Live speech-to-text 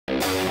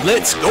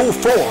Let's go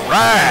for a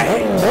ride.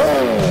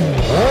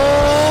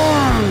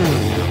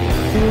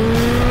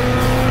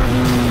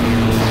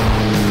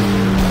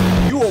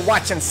 You are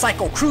watching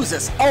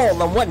CycleCruza's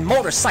all-in-one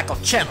motorcycle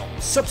channel.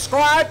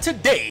 Subscribe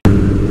today.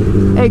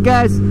 Hey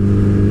guys,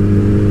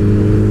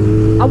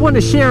 I want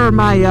to share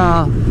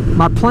my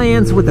my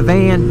plans with the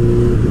van.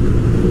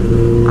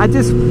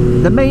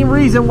 The main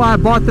reason why I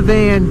bought the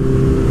van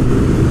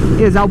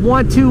is I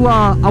want to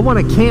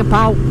camp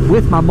out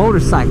with my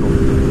motorcycle.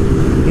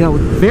 You know,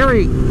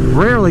 very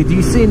rarely do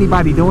you see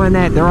anybody doing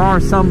that. There are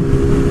some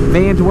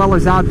van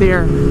dwellers out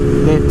there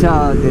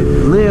that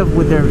live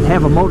with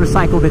have a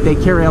motorcycle that they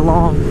carry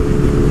along.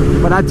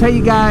 But I tell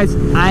you guys,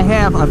 I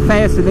have a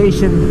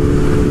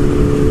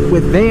fascination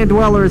with van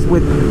dwellers,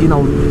 with, you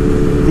know,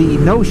 the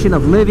notion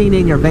of living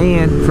in your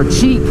van for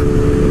cheap,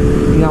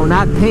 you know,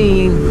 not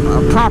paying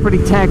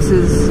property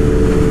taxes,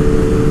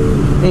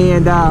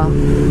 and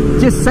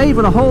just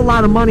saving a whole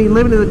lot of money,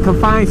 living in a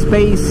confined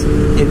space,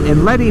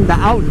 and letting the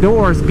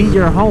outdoors be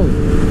your home.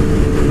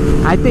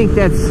 I think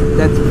that's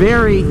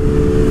very,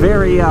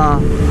 very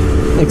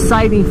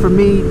exciting for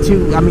me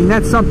to. I mean,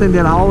 that's something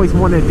that I always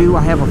want to do.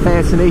 I have a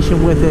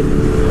fascination with it.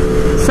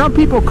 Some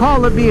people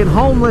call it being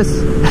homeless.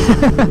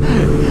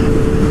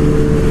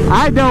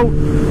 I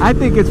don't. I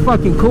think it's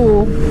fucking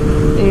cool.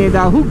 And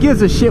who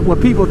gives a shit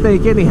what people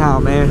think anyhow,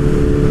 man?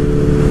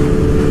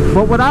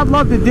 But what I'd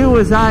love to do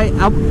is I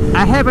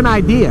have an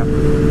idea.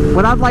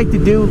 What I'd like to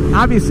do,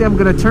 obviously I'm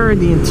going to turn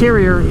the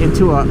interior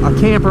into a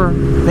camper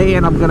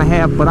van. But I'm going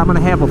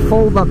to have a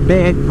fold-up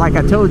bed, like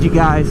I told you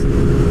guys.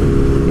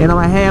 And I'm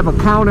going to have a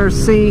counter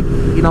sink,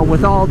 you know,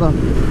 with all the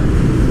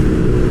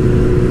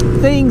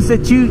things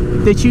that you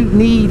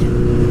need,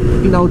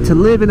 you know, to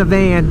live in a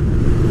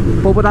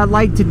van. But what I'd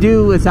like to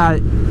do is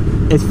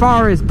as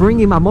far as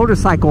bringing my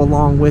motorcycle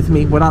along with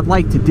me, what I'd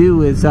like to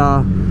do is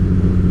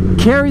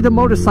carry the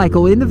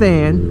motorcycle in the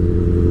van,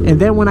 and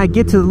then when I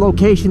get to the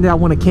location that I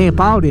want to camp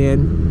out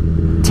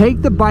in,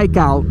 take the bike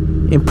out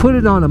and put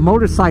it on a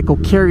motorcycle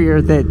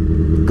carrier that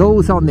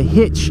goes on the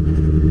hitch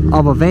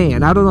of a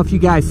van. I don't know if you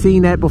guys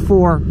seen that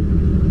before.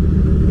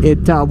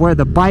 Where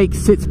the bike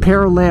sits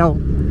parallel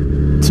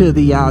to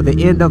the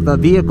end of the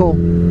vehicle,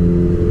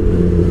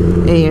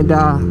 and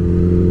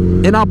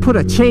I'll put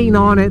a chain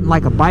on it,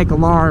 like a bike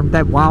alarm,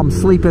 that while I'm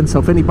sleeping, so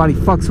if anybody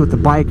fucks with the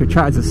bike or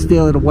tries to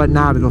steal it or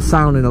whatnot, it'll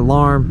sound an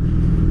alarm,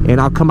 and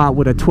I'll come out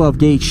with a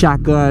 12-gauge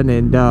shotgun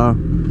and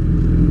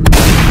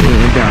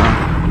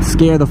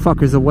scare the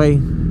fuckers away.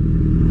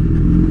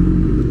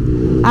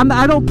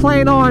 I don't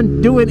plan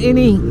on doing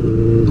any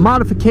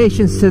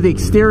modifications to the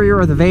exterior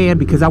of the van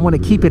because I want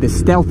to keep it as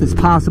stealth as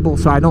possible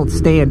so I don't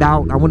stand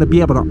out. I want to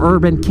be able to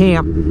urban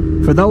camp.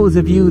 For those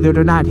of you that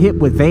are not hip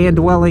with van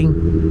dwelling,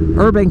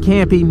 urban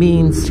camping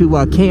means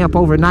to camp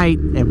overnight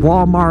at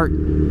Walmart,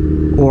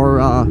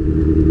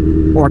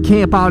 or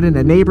camp out in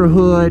a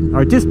neighborhood,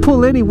 or just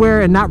pull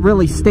anywhere and not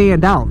really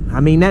stand out. I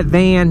mean, that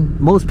van,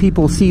 most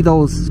people see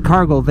those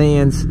cargo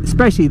vans,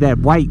 especially that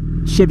white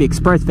Chevy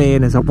Express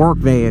van, as a work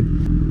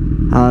van.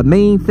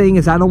 Main thing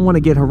is I don't want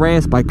to get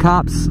harassed by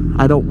cops.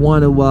 I don't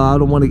want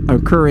to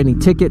incur any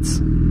tickets.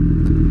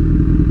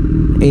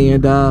 And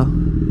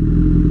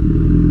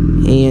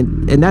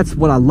that's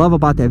what I love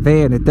about that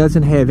van. It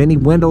doesn't have any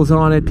windows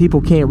on it.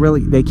 People can't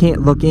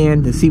look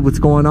in to see what's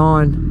going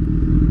on.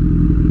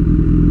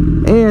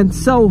 And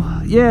so,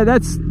 yeah,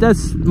 that's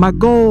my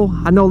goal.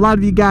 I know a lot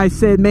of you guys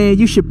said, man,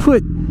 you should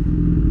put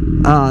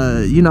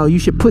you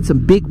should put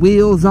some big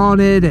wheels on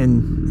it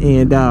and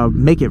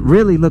make it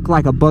really look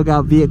like a bug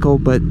out vehicle,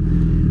 but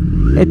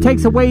it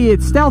takes away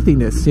its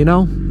stealthiness, you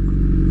know.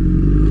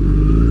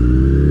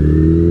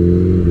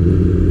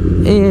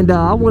 And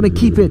I want to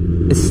keep it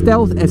as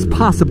stealth as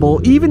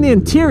possible. Even the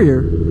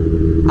interior,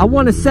 I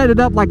want to set it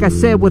up, like I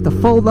said, with a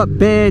fold-up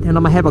bed, and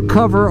I'm gonna have a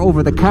cover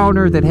over the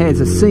counter that has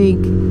a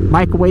sink,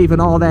 microwave,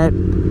 and all that,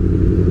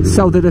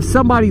 so that if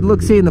somebody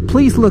looks in, the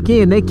police look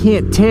in, they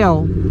can't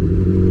tell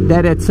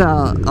that it's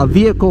a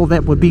vehicle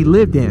that would be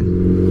lived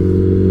in.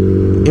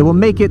 It will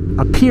make it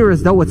appear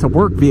as though it's a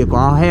work vehicle.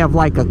 I'll have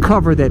like a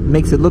cover that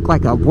makes it look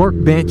like a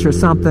workbench or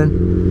something.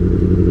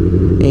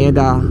 And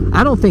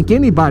I don't think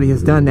anybody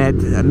has done that.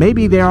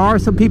 Maybe there are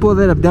some people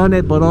that have done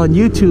it, but on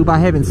YouTube I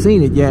haven't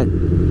seen it yet.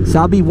 So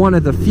I'll be one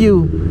of the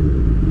few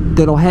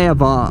that'll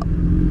have a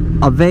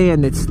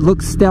van that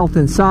looks stealth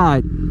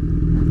inside.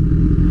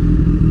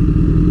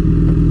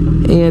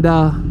 And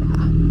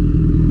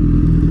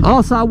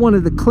also I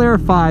wanted to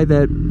clarify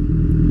that,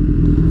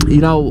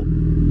 you know,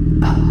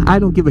 I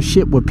don't give a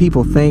shit what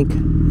people think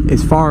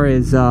as far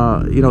as,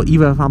 you know,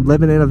 even if I'm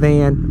living in a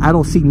van. I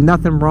don't see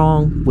nothing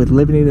wrong with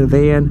living in a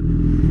van.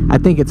 I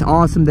think it's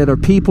awesome that our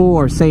people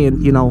are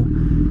saying, you know,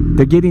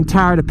 they're getting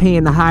tired of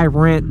paying the high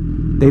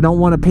rent. They don't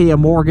want to pay a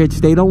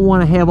mortgage. They don't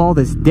want to have all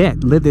this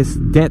debt, live this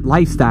debt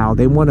lifestyle.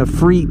 They want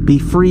to be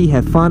free,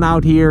 have fun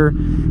out here,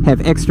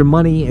 have extra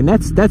money. And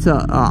that's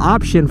a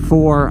option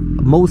for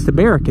most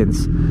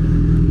Americans.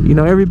 You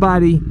know,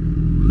 everybody,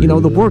 you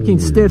know, the working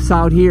stiffs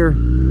out here,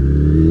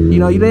 you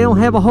know, they don't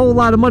have a whole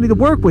lot of money to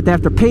work with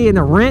after paying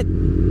the rent,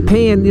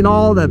 paying, you know,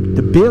 all the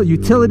bill,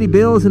 utility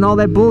bills and all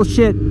that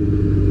bullshit.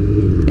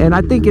 And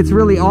I think it's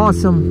really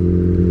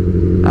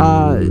awesome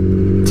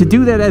to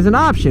do that as an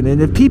option.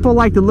 And if people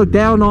like to look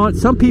down on it,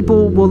 some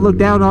people will look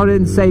down on it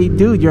and say,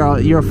 dude,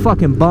 you're a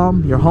fucking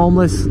bum, you're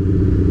homeless,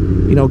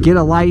 you know, get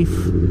a life.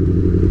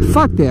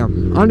 Fuck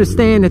them.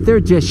 Understand that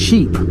they're just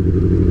sheep.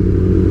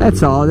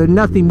 That's all. They're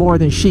nothing more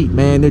than sheep,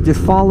 man. They're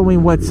just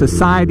following what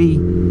society,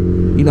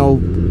 you know,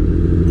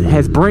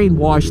 has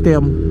brainwashed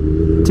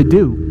them to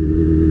do.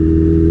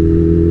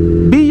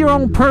 Be your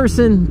own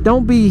person.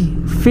 Don't be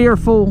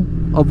fearful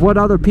of what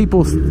other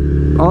people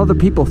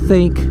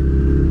think.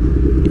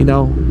 You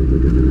know,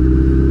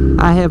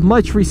 I have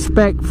much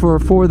respect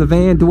for the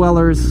van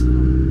dwellers.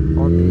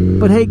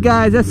 But hey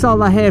guys, that's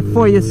all I have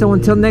for you. So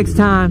until next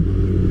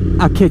time,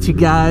 I'll catch you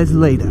guys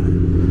later.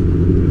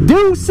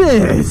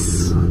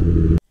 Deuces!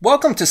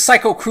 Welcome to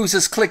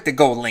CycleCruza's Click to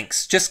Go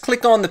links. Just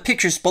click on the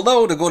pictures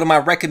below to go to my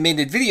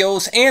recommended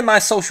videos and my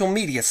social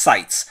media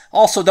sites.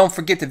 Also, don't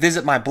forget to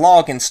visit my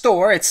blog and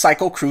store at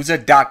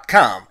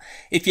CycleCruza.com.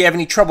 If you have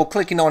any trouble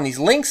clicking on these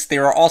links, they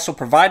are also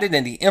provided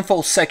in the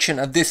info section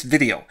of this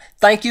video.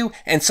 Thank you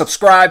and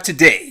subscribe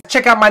today.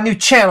 Check out my new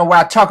channel where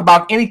I talk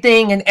about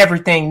anything and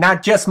everything,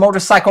 not just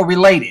motorcycle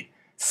related.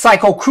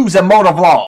 CycleCruza MotoVlog.